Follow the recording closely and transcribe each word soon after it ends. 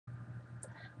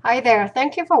Hi there.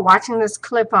 Thank you for watching this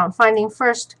clip on finding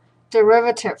first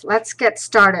derivative. Let's get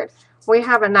started. We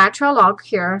have a natural log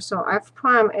here, so f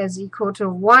prime is equal to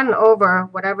 1 over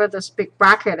whatever this big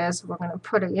bracket is. We're going to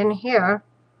put it in here.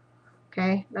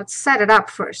 Okay, let's set it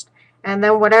up first. And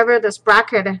then whatever this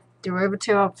bracket,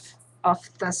 derivative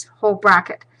of this whole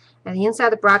bracket. And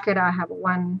inside the bracket, I have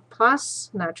 1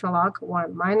 plus natural log,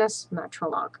 1 minus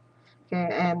natural log.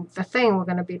 Okay, and the thing we're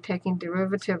going to be taking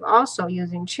derivative also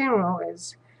using chain rule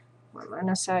is 1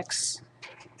 minus x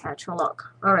natural log.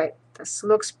 All right, this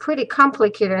looks pretty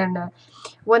complicated, and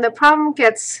when the problem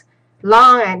gets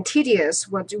long and tedious,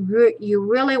 what you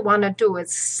really want to do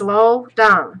is slow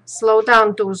down. Slow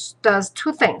down does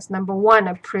two things. Number one,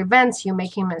 it prevents you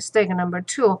making a mistake. Number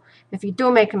two, if you do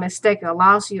make a mistake, it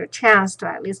allows you a chance to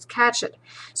at least catch it.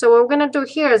 So what we're going to do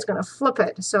here is going to flip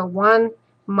it. So 1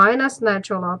 minus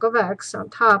natural log of x on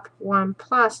top, 1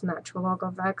 plus natural log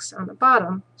of x on the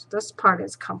bottom. So this part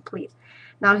is complete.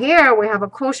 Now here we have a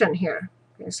quotient here.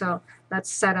 Okay, so let's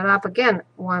set it up again.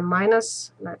 1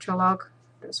 minus natural log.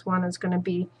 This one is going to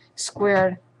be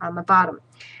squared on the bottom.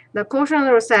 The quotient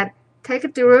rule said take a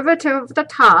derivative of the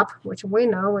top, which we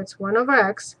know it's 1 over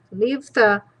x. Leave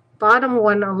the bottom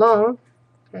one alone.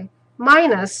 Okay,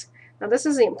 minus. Now this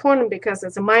is important because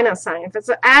it's a minus sign. If it's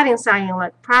an adding sign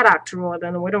like product rule,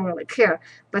 then we don't really care.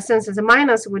 But since it's a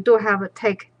minus, we do have to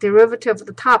take derivative of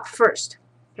the top first.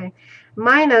 Okay,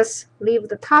 minus, leave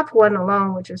the top one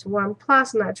alone, which is 1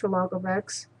 plus natural log of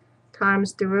x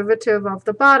times derivative of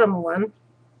the bottom one,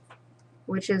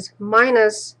 which is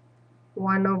minus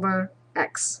 1 over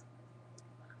x.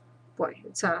 Boy,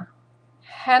 it's a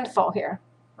handful here.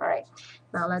 All right,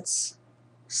 now let's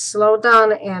slow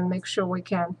down and make sure we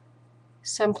can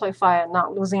simplify and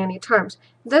not losing any terms.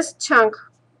 This chunk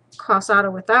cross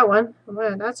out with that one.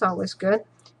 Well, that's always good.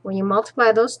 When you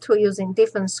multiply those two using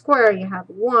different square, you have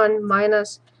 1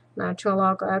 minus natural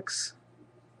log x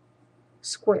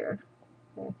squared.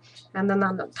 Okay. And then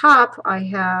on the top, I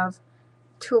have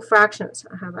two fractions.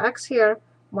 I have x here,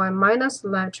 1 minus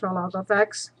natural log of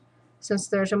x. Since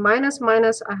there's a minus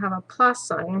minus, I have a plus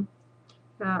sign.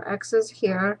 X is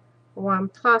here, 1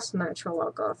 plus natural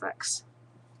log of x.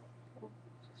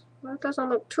 Well, it doesn't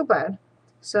look too bad.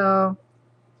 So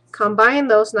combine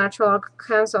those, natural log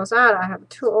cancels out. I have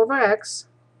 2 over x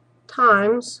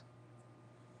times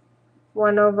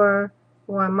 1 over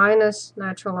 1 minus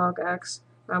natural log x.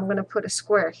 I'm going to put a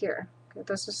square here. Okay,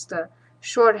 this is the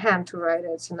shorthand to write it.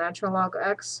 It's natural log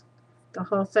x, the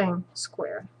whole thing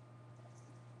squared.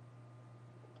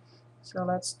 So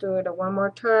let's do it one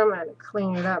more term and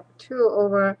clean it up. 2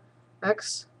 over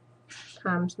x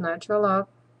times natural log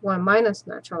 1 minus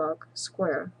natural log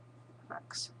square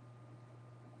x.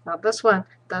 Now this one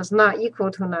does not equal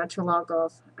to natural log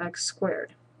of x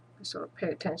squared. So pay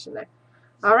attention there.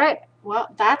 All right,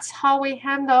 well, that's how we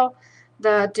handle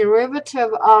the derivative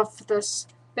of this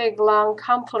big, long,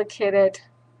 complicated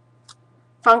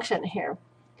function here.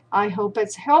 I hope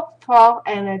it's helpful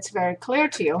and it's very clear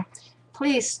to you.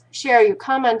 Please share your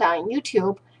comment on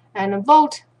YouTube and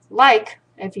vote like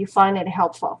if you find it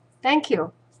helpful. Thank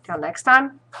you. Till next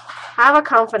time, have a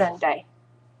confident day.